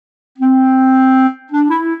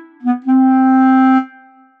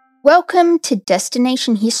Welcome to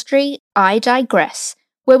Destination History, I Digress,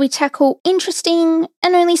 where we tackle interesting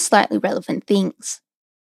and only slightly relevant things.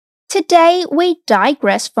 Today, we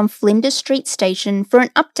digress from Flinders Street Station for an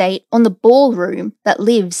update on the ballroom that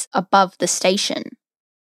lives above the station.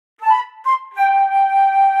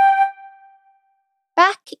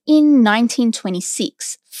 Back in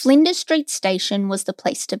 1926, Flinders Street Station was the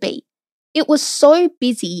place to be. It was so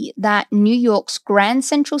busy that New York's Grand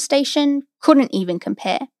Central Station couldn't even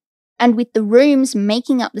compare. And with the rooms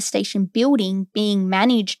making up the station building being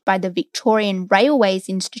managed by the Victorian Railways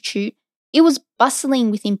Institute, it was bustling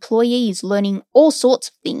with employees learning all sorts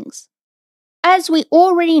of things. As we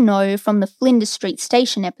already know from the Flinders Street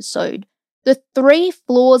Station episode, the 3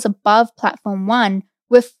 floors above Platform 1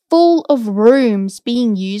 were full of rooms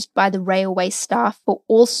being used by the railway staff for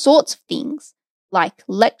all sorts of things, like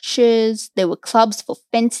lectures. There were clubs for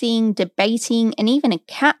fencing, debating, and even a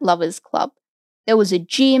cat lovers club. There was a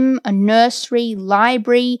gym, a nursery,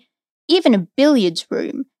 library, even a billiards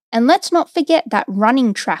room, and let's not forget that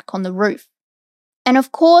running track on the roof. And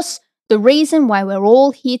of course, the reason why we're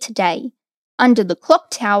all here today, under the clock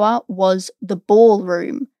tower, was the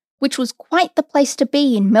ballroom, which was quite the place to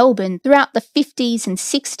be in Melbourne throughout the 50s and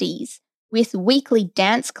 60s, with weekly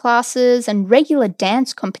dance classes and regular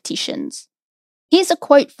dance competitions. Here's a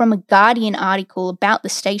quote from a Guardian article about the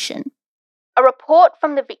station. A report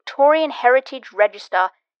from the Victorian Heritage Register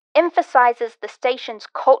emphasises the station's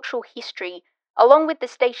cultural history along with the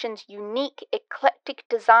station's unique eclectic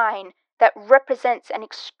design that represents an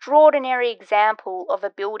extraordinary example of a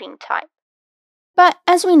building type. But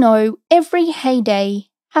as we know, every heyday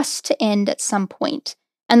has to end at some point,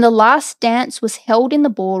 and the last dance was held in the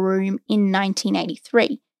ballroom in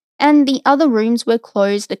 1983, and the other rooms were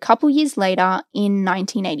closed a couple years later in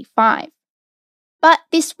 1985. But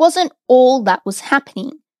this wasn't all that was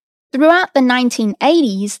happening. Throughout the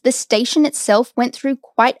 1980s, the station itself went through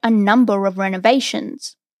quite a number of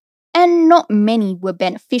renovations, and not many were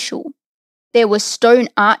beneficial. There were stone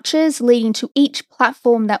arches leading to each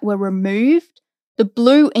platform that were removed, the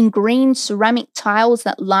blue and green ceramic tiles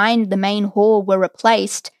that lined the main hall were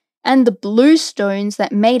replaced, and the blue stones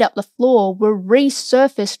that made up the floor were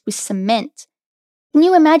resurfaced with cement. Can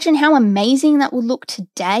you imagine how amazing that would look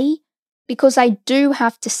today? Because I do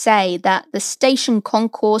have to say that the station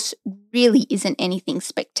concourse really isn't anything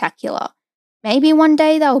spectacular. Maybe one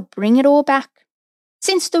day they'll bring it all back.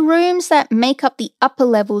 Since the rooms that make up the upper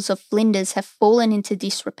levels of Flinders have fallen into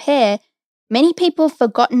disrepair, many people have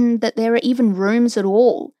forgotten that there are even rooms at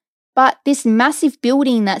all. But this massive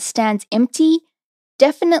building that stands empty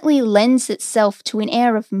definitely lends itself to an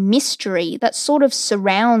air of mystery that sort of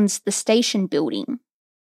surrounds the station building.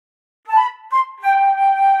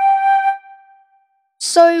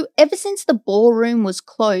 So, ever since the ballroom was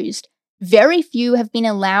closed, very few have been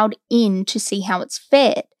allowed in to see how it's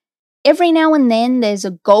fared. Every now and then there's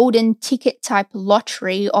a golden ticket type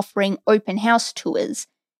lottery offering open house tours,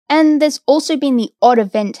 and there's also been the odd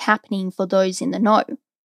event happening for those in the know.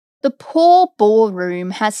 The poor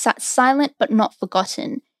ballroom has sat silent but not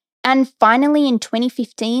forgotten, and finally in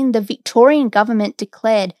 2015 the Victorian government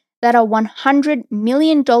declared that a $100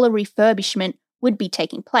 million refurbishment would be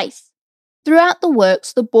taking place. Throughout the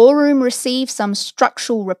works, the ballroom received some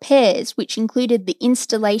structural repairs, which included the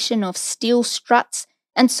installation of steel struts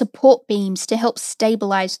and support beams to help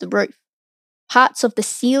stabilise the roof. Parts of the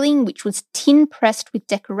ceiling, which was tin-pressed with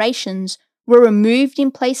decorations, were removed in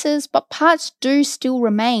places, but parts do still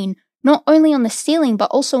remain, not only on the ceiling but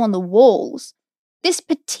also on the walls. This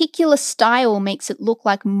particular style makes it look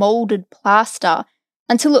like moulded plaster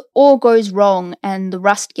until it all goes wrong and the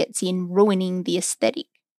rust gets in, ruining the aesthetic.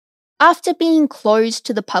 After being closed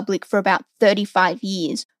to the public for about 35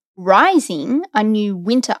 years, Rising, a new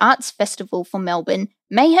winter arts festival for Melbourne,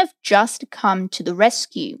 may have just come to the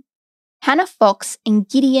rescue. Hannah Fox and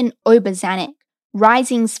Gideon Oberzanek,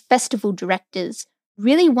 Rising's festival directors,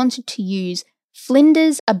 really wanted to use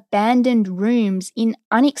Flinders' abandoned rooms in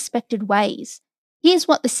unexpected ways. Here's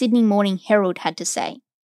what the Sydney Morning Herald had to say.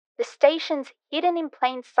 The station's hidden in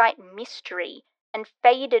plain sight mystery and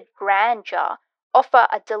faded grandeur offer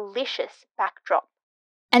a delicious backdrop.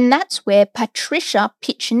 And that's where Patricia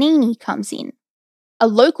Piccinini comes in. A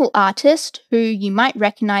local artist who you might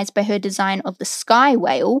recognise by her design of the Sky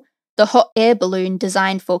Whale, the hot air balloon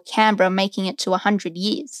designed for Canberra making it to 100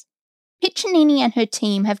 years. Piccinini and her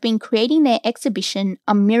team have been creating their exhibition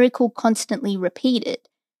A Miracle Constantly Repeated,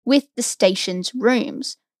 with the station's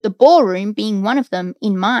rooms, the ballroom being one of them,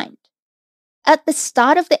 in mind. At the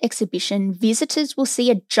start of the exhibition, visitors will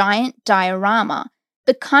see a giant diorama,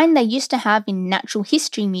 the kind they used to have in natural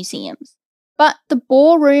history museums. But the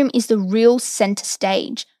ballroom is the real centre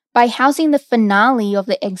stage, by housing the finale of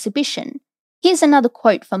the exhibition. Here's another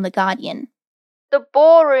quote from The Guardian. "The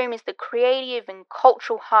ballroom is the creative and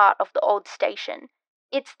cultural heart of the old station.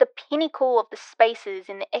 It's the pinnacle of the spaces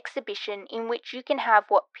in the exhibition in which you can have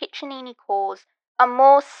what Piccinini calls a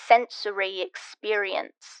more sensory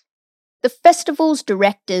experience." The festival's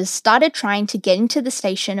directors started trying to get into the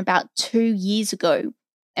station about 2 years ago,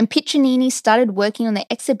 and Piccinini started working on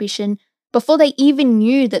the exhibition before they even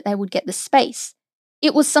knew that they would get the space.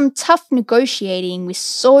 It was some tough negotiating with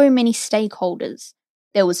so many stakeholders.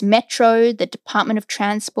 There was Metro, the Department of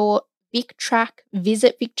Transport, VicTrack,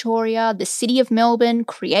 Visit Victoria, the City of Melbourne,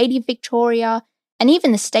 Creative Victoria, and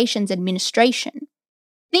even the station's administration.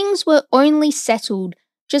 Things were only settled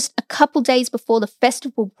just a couple days before the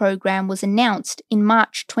festival program was announced in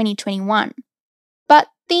March 2021. But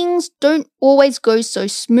things don't always go so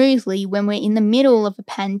smoothly when we're in the middle of a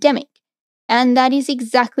pandemic, and that is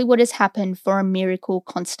exactly what has happened for A Miracle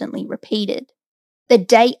Constantly Repeated. The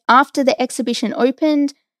day after the exhibition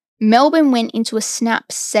opened, Melbourne went into a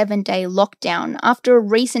snap 7-day lockdown after a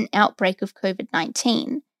recent outbreak of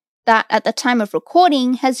COVID-19 that, at the time of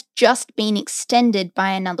recording, has just been extended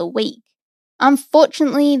by another week.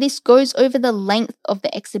 Unfortunately, this goes over the length of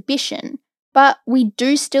the exhibition, but we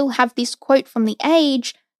do still have this quote from The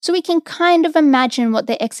Age, so we can kind of imagine what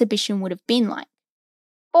the exhibition would have been like.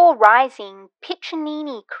 "For Rising,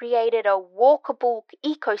 Piccinini created a walkable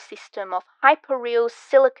ecosystem of hyperreal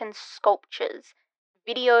silicon sculptures,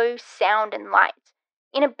 video, sound and light,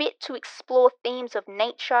 in a bid to explore themes of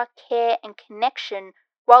nature, care and connection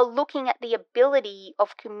while looking at the ability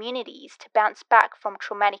of communities to bounce back from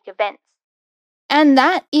traumatic events." And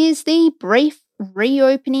that is the brief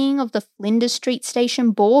reopening of the Flinders Street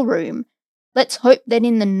Station Ballroom. Let's hope that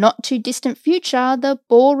in the not-too-distant future, the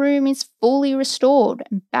ballroom is fully restored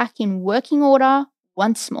and back in working order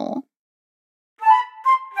once more.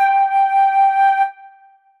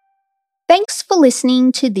 Thanks for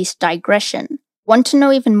listening to this digression. Want to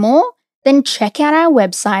know even more? Then check out our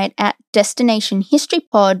website at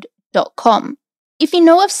destinationhistorypod.com. If you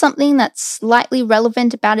know of something that's slightly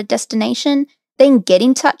relevant about a destination, then get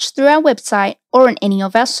in touch through our website or on any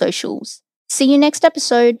of our socials. See you next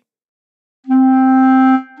episode.